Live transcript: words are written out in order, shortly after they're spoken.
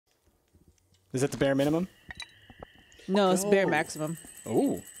Is that the bare minimum? No, it's bare maximum.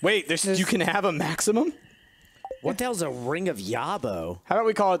 Oh, wait. You can have a maximum. What the hell's a ring of Yabo? How about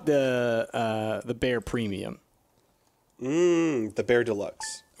we call it the bare premium? The Bear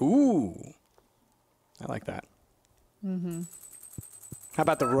Deluxe. Ooh, I like that. How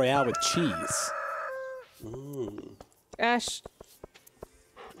about the Royale with cheese? Ash,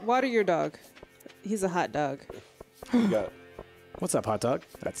 water your dog. He's a hot dog. You got it. What's up, hot dog?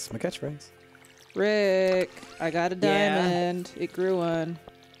 That's my catchphrase. Rick, I got a diamond. It grew one.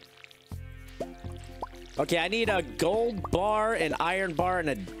 Okay, I need a gold bar, an iron bar, and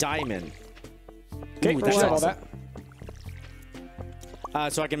a diamond. Okay, Ooh, that's that's all awesome.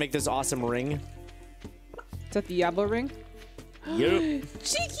 that. So I can make this awesome ring. Is that the Yabo ring? Yep.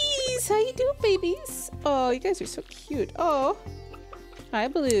 Chickies, how you doing, babies? Oh, you guys are so cute. Oh, hi,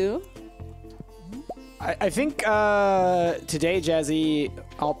 Blue. I think today, Jazzy,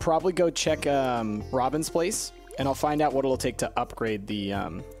 I'll probably go check Robin's place, and I'll find out what it'll take to upgrade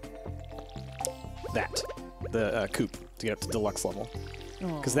the coop to get up to deluxe level.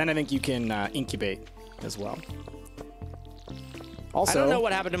 Because then I think you can incubate as well. Also, I don't know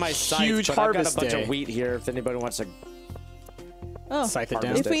what happened to my scythe, huge but I've got a harvest bunch day. of wheat here if anybody wants to. Oh, Scythe it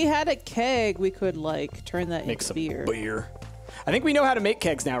down. if we had a keg, we could like turn that Make into some beer. I think we know how to make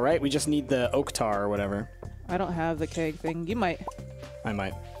kegs now, right? We just need the oak tar or whatever. I don't have the keg thing. You might. I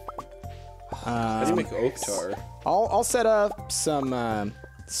might. How do you make oak tar? I'll set up some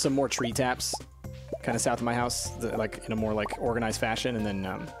more tree taps, kind of south of my house, like in a more like organized fashion, and then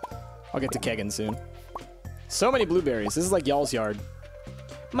I'll get to kegging soon. So many blueberries. This is like y'all's yard.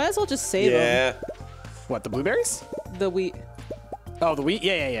 Might as well just save them. What, the blueberries? The wheat. Oh, the wheat?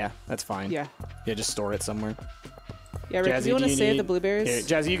 Yeah. That's fine. Yeah. Yeah, just store it somewhere. Yeah, Rick, Jazzy, do you want to save need... the blueberries? Here,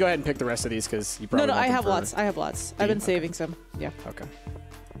 Jazzy, you go ahead and pick the rest of these because you probably No, want I them have for... lots. I have lots. I've been saving some. Yeah. Okay.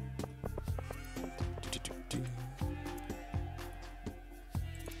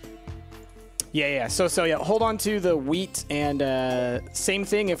 Yeah. So yeah, hold on to the wheat and same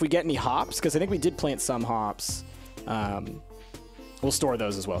thing if we get any hops, because I think we did plant some hops. We'll store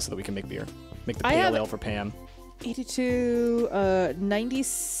those as well so that we can make beer. Make the pale ale for Pam. 82,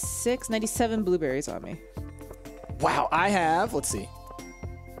 96, 97 blueberries on me. Wow, I have, let's see.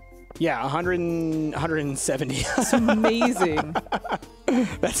 Yeah, 170. It's amazing.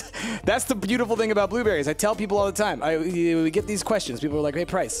 That's the beautiful thing about blueberries. I tell people all the time. We get these questions. People are like, "Hey,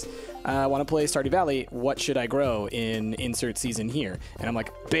 Price, I want to play Stardew Valley. What should I grow in insert season here?" And I'm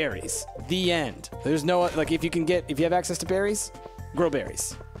like, "Berries. The end. There's no like if you have access to berries, grow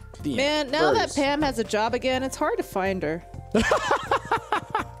berries. The Man, end." now that Pam has a job again, it's hard to find her.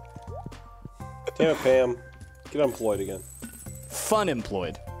 Damn it, Pam. Get unemployed again. Fun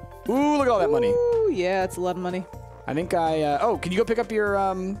employed. Ooh, look at all that money. Ooh, yeah, it's a lot of money. I think oh, can you go pick up your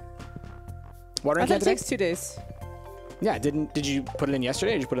watering I can thought it today? takes 2 days. Yeah, did you put it in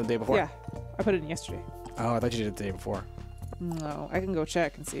yesterday or did you put it in the day before? Yeah, I put it in yesterday. Oh, I thought you did it the day before. No, I can go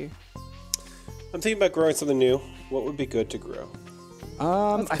check and see. I'm thinking about growing something new. What would be good to grow?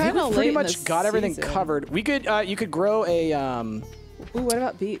 I think kinda we late pretty in much the got everything season. covered. We could you could grow a Ooh, what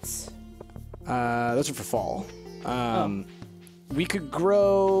about beets? those are for fall. We could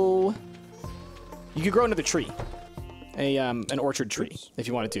grow. You could grow another tree, an orchard tree if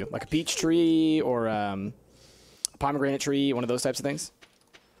you wanted to, like a peach tree or a pomegranate tree, one of those types of things.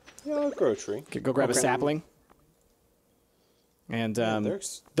 Yeah, I'll grow a tree. Could go grab a Okay. sapling. And they're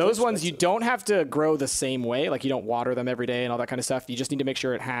those ones you expensive. don't have to grow the same way. Like you don't water them every day and all that kind of stuff. You just need to make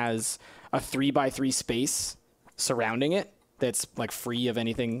sure it has a 3x3 space surrounding it that's like free of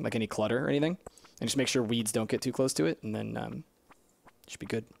anything, like any clutter or anything. And just make sure weeds don't get too close to it, and then it should be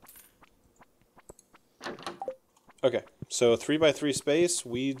good. Okay, so 3x3 space,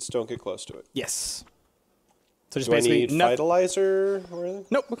 weeds don't get close to it. Yes. So just Do I basically need fertilizer or anything?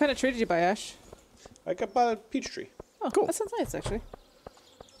 Nope. What kind of tree did you buy, Ash? I got bought a peach tree. Oh, Cool. That sounds nice, actually.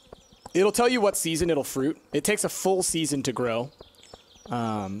 It'll tell you what season it'll fruit. It takes a full season to grow.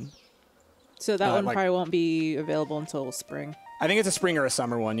 So that one like- probably won't be available until spring. I think it's a spring or a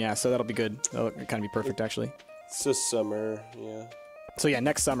summer one, yeah. So that'll be good. That'll kind of be perfect, actually. It's just summer, yeah. So yeah,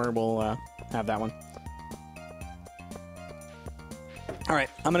 next summer we'll have that one. All right,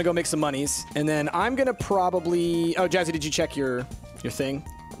 I'm gonna go make some monies, and then I'm gonna probably. Oh, Jazzy, did you check your thing?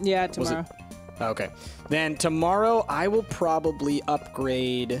 Yeah, Was it- tomorrow. Okay. Then tomorrow I will probably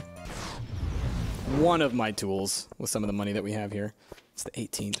upgrade one of my tools with some of the money that we have here. It's the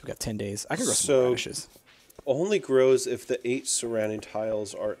 18th. We've got 10 days. I can grow some So- radishes. Only grows if the 8 surrounding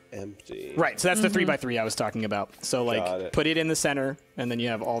tiles are empty. Right, so that's the 3x3 I was talking about. So, Got like, it. put it in the center, and then you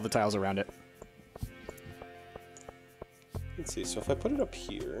have all the tiles around it. Let's see, so if I put it up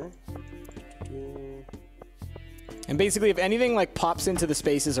here... And basically, if anything like pops into the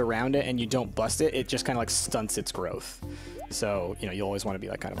spaces around it and you don't bust it, it just kind of like stunts its growth. So, you know, you always want to be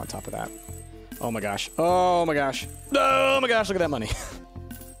like kind of on top of that. Oh my gosh. Oh my gosh. Oh my gosh, look at that money.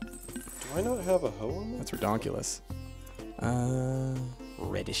 Do I not have a hoe on me? That's redonkulous.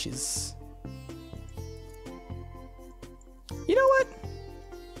 Radishes. You know what?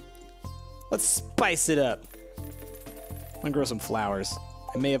 Let's spice it up. I'm gonna grow some flowers.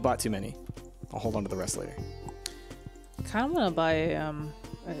 I may have bought too many. I'll hold on to the rest later. Kind of want to buy a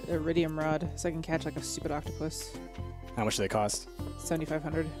iridium rod so I can catch like a stupid octopus. How much do they cost?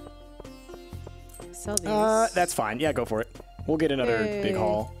 7,500. Sell these. That's fine. Yeah, go for it. We'll get another Yay. big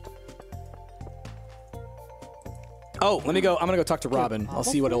haul. Oh, let me go. I'm gonna go talk to Robin. I'll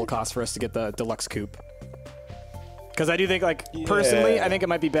see what it'll cost for us to get the deluxe coop. Because I do think, like, personally, I think it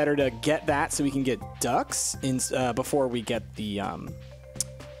might be better to get that so we can get ducks in before we get the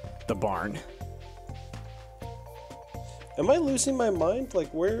barn. Am I losing my mind? Like,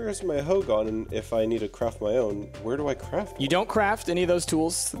 where is my hoe gone? And if I need to craft my own, where do I craft one? You don't craft any of those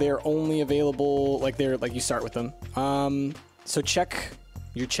tools. They're only available, like, you start with them. So check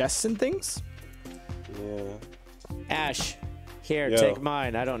your chests and things. Yeah. Ash, here, Yo. take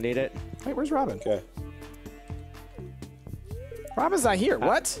mine. I don't need it. Wait, where's Robin? Okay. Robin's not here.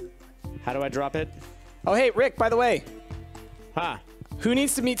 What? How do I drop it? Oh, hey, Rick, by the way, Huh. who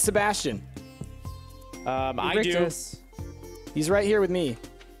needs to meet Sebastian? I Rick do. does. He's right here with me.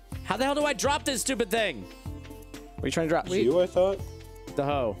 How the hell do I drop this stupid thing? What are you trying to drop? You, I thought? The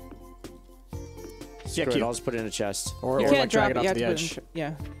hoe. Yeah, Screw it, cute. I'll just put it in a chest. Or, You or can't like drop drag it it. You off have to to the put it edge. in.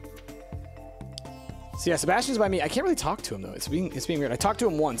 Yeah. So yeah, Sebastian's by me. I can't really talk to him though. It's being weird. I talked to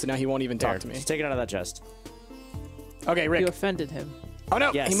him once, and now he won't even talk to me. Just take it out of that chest. Okay, You Rick. offended him. Oh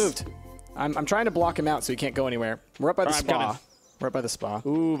no, Yes. he moved. I'm trying to block him out so he can't go anywhere. We're up by the Alright, I'm coming. spa. We're up by the spa.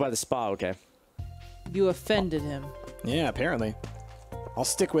 Ooh, by the spa, okay. You offended him. Yeah, apparently. I'll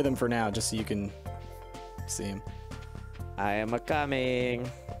stick with him for now, just so you can see him. I am a-coming.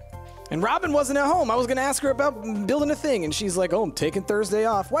 And Robin wasn't at home. I was gonna ask her about building a thing, and she's like, "Oh, I'm taking Thursday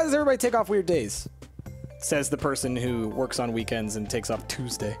off." Why does everybody take off weird days? Says the person who works on weekends and takes off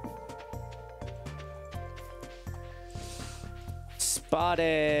Tuesday.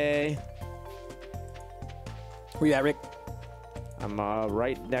 Spotty. Where you at, Rick? I'm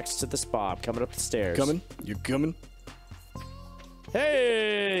right next to the spa. I'm coming up the stairs. Coming? You coming?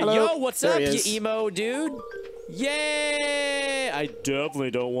 Hey! Hello. Yo, what's There up, he you is. emo dude? Yay! I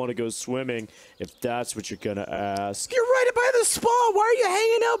definitely don't want to go swimming, if that's what you're gonna ask. You're right by the spa. Why are you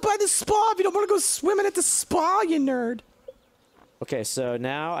hanging out by the spa if you don't want to go swimming at the spa, you nerd? Okay, so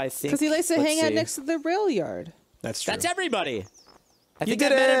now I think... Because he likes to let's hang out see. next to the rail yard. That's true. That's everybody! I You think I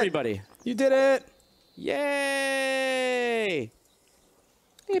did met it. everybody. You did it. Yay!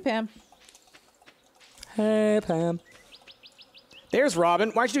 Hey, Pam. Hey, Pam. There's Robin.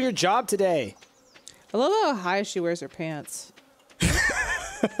 Why aren't you doing your job today? I love how high she wears her pants.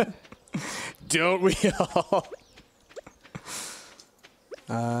 Don't we all?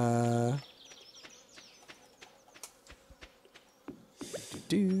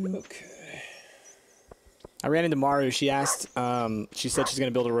 Okay. I ran into Maru. She asked. She said she's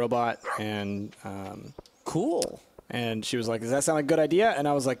gonna build a robot, Cool. and she was like, "Does that sound like a good idea?" And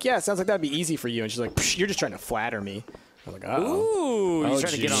I was like, "Yeah, it sounds like that'd be easy for you." And she's like, "Psh, "You're just trying to flatter me." I was like, "Uh-oh." Ooh, you Oh,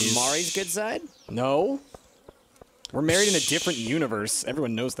 trying to get on jeez. Mari's good side? No. We're married in a different universe.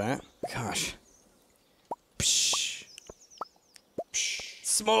 Everyone knows that. Gosh. Psh. Psh.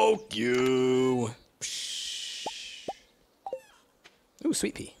 Smoke you. Psh. Ooh,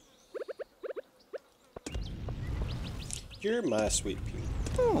 sweet pea. You're my sweet pea.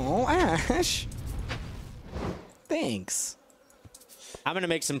 Oh, Ash. Thanks. I'm gonna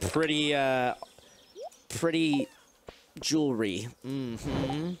make some pretty jewelry.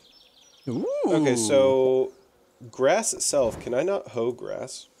 Mm-hmm. Ooh. Okay, so grass itself, can I not hoe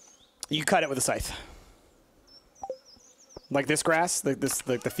grass? You cut it with a scythe. Like this grass, like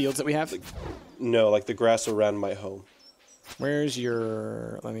the fields that we have. No, like the grass around my home. Where's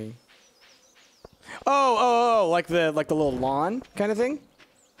your? Let me. Oh, like the little lawn kind of thing.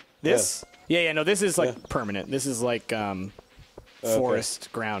 This? Yeah. No, this is like permanent. This is like forest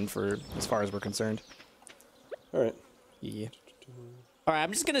ground for as far as we're concerned. All right. Yeah. All right,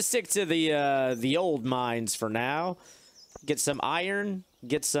 I'm just gonna stick to the old mines for now. Get some iron.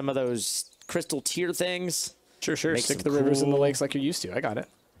 Get some of those crystal tier things. Sure. Make Stick to some the rivers and the cool- lakes like you're used to. I got it.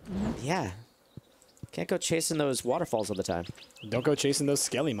 Yeah. Can't go chasing those waterfalls all the time. Don't go chasing those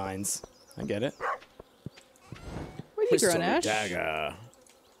skelly mines. I get it. What are you growing, Ash? Dagger.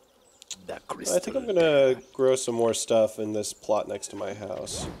 That I think I'm gonna grow some more stuff in this plot next to my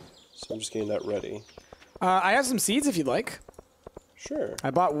house. So I'm just getting that ready. I have some seeds if you'd like. Sure.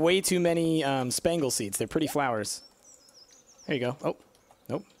 I bought way too many spangle seeds. They're pretty flowers. There you go. Oh,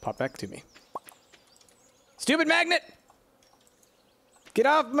 nope. Pop back to me. Stupid magnet! Get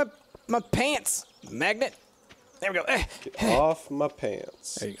off my pants, magnet. There we go. Get off my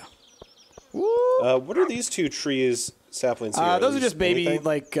pants. There you go. Woo! What are these two trees, saplings here? Those are just baby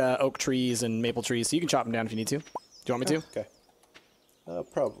anything? oak trees and maple trees, so you can chop them down if you need to. Do you want me to? Okay.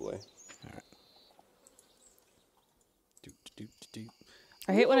 Probably.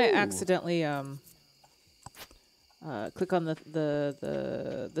 I hate when I accidentally click on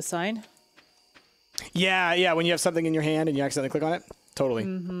the sign. Yeah. When you have something in your hand and you accidentally click on it, totally.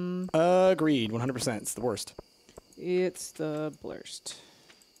 Agreed. 100%. It's the worst. It's the blurst.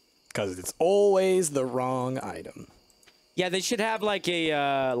 Because it's always the wrong item. Yeah, they should have like a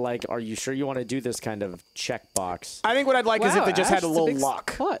are you sure you want to do this kind of checkbox? I think what I'd like is if they just had a Ash, little it's big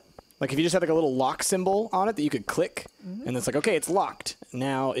lock. spot. Like if you just had like a little lock symbol on it that you could click, and it's like, okay, it's locked.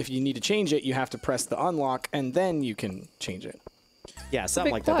 Now, if you need to change it, you have to press the unlock, and then you can change it. Yeah,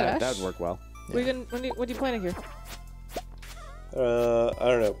 something like big that. flash. That would work well. What are you planning here? I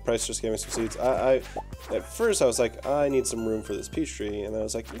don't know. Price just gave me some seeds. At first I was like, I need some room for this peach tree, and then I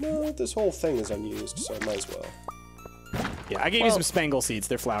was like, you know what? This whole thing is unused, so I might as well. Yeah, I gave you some spangle seeds.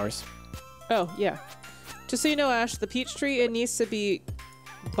 They're flowers. Oh, yeah. Just so you know, Ash, the peach tree, it needs to be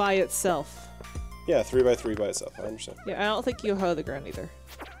by itself. Yeah, 3x3 by itself. I understand. Yeah, I don't think you hoe the ground either.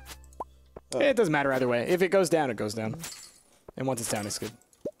 It doesn't matter either way. If it goes down, it goes down. And once it's down, it's good.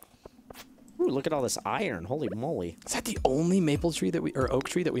 Ooh, look at all this iron. Holy moly. Is that the only maple tree that or oak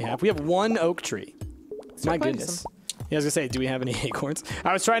tree that we have? We have one oak tree. My finding goodness. Yeah, I was gonna say, do we have any acorns?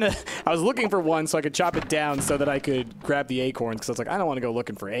 I was looking for one so I could chop it down so that I could grab the acorns, because I was like, I don't want to go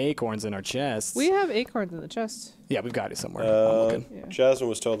looking for acorns in our chests. We have acorns in the chest. Yeah, we've got it somewhere. I'm looking. Yeah. Jasmine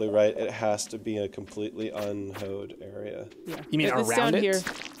was totally right. It has to be a completely unhoed area. Yeah. You mean It's around down it? here.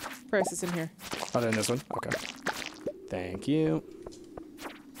 Price is in here. Other than this one? Okay. Thank you.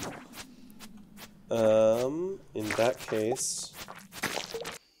 In that case,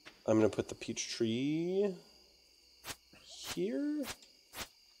 I'm gonna put the peach tree here.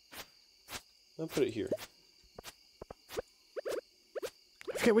 I'll put it here.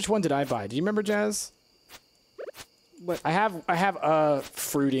 I forget which one did I buy. Do you remember, Jazz? What? I have a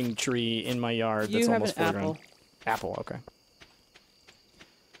fruiting tree in my yard that's You have almost an fully grown. apple. Apple, okay.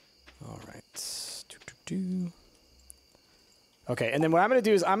 All right. Doo-doo-doo. Okay, and then what I'm going to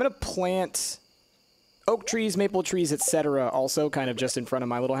do is I'm going to plant oak trees, maple trees, etc. also kind of just in front of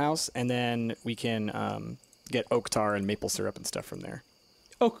my little house, and then we can get oak tar and maple syrup and stuff from there.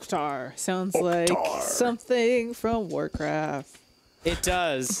 Oktar. Sounds Oktar. like something from Warcraft. It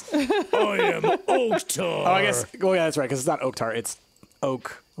does. I am oak tar. Oh, I guess. Oh, yeah, that's right, because it's not oak tar. It's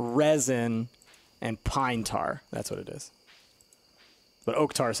oak resin and pine tar. That's what it is. But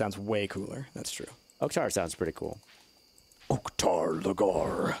oak tar sounds way cooler. That's true. Oak tar sounds pretty cool. Oak tar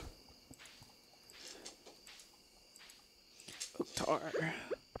lagar. Oktar.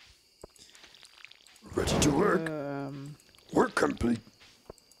 Ready to work. Work complete.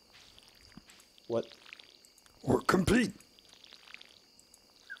 What? Work complete.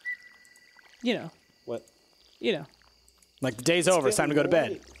 You know. What? You know. Like the day's over. It's time to go to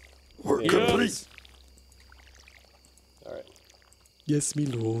bed. Work Yes. complete. All right. Yes, me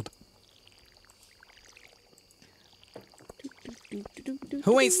lord.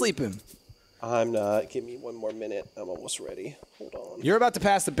 Who ain't sleeping? I'm not. Give me one more minute. I'm almost ready. Hold on. You're about to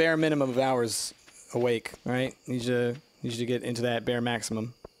pass the bare minimum of hours awake, right? Need you to get into that bare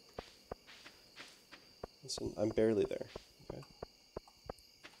maximum. Listen, I'm barely there. Okay.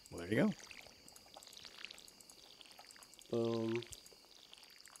 Well, there you go. Boom.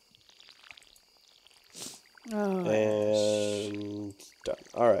 Oh. And done.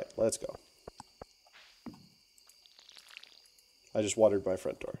 All right, let's go. I just watered my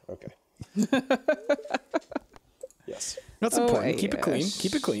front door. Okay. Yes. That's Oh, important. Keep it clean. yes.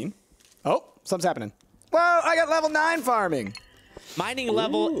 Keep it clean. Oh, something's happening. Whoa, I got level 9 farming. Mining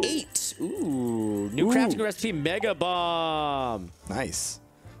level 8. Ooh. New crafting recipe, Mega Bomb. Nice.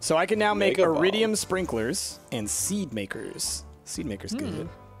 So I can now make Mega bomb. iridium sprinklers and seed makers. Seed makers good.